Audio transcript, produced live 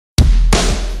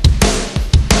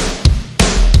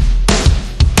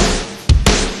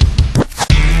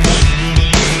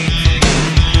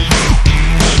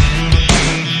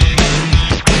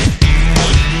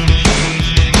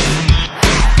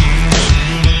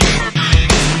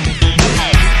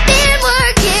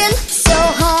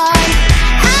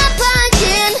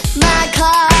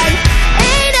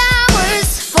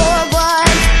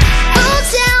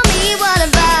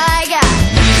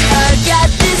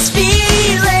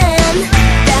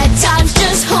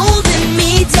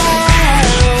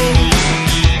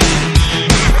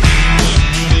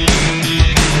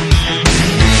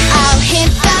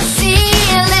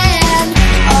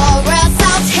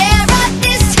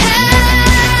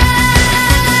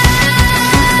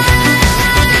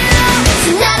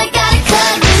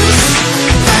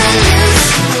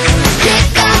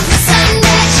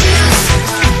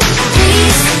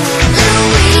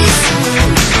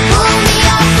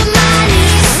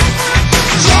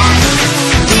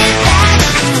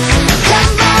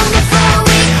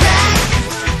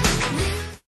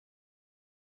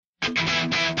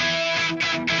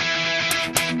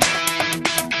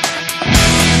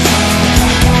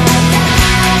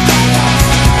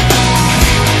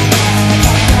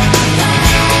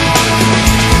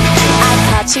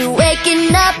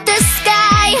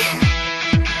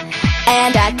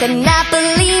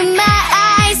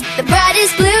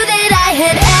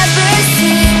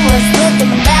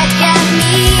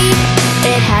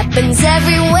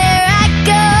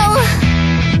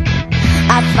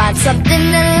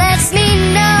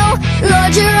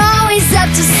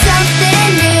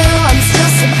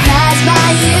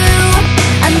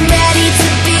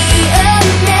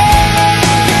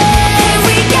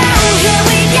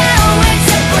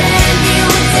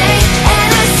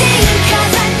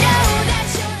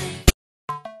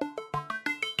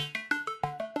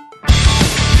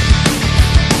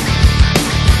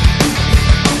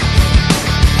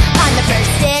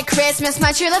Christmas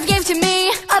my true love gave to me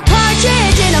a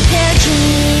partridge in a pear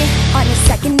tree. On the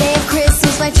second day of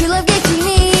Christmas my true love gave to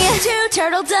me 2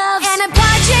 turtle doves and a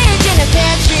partridge in a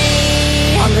pear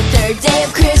tree. On the third day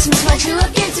of Christmas my true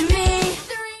love gave to me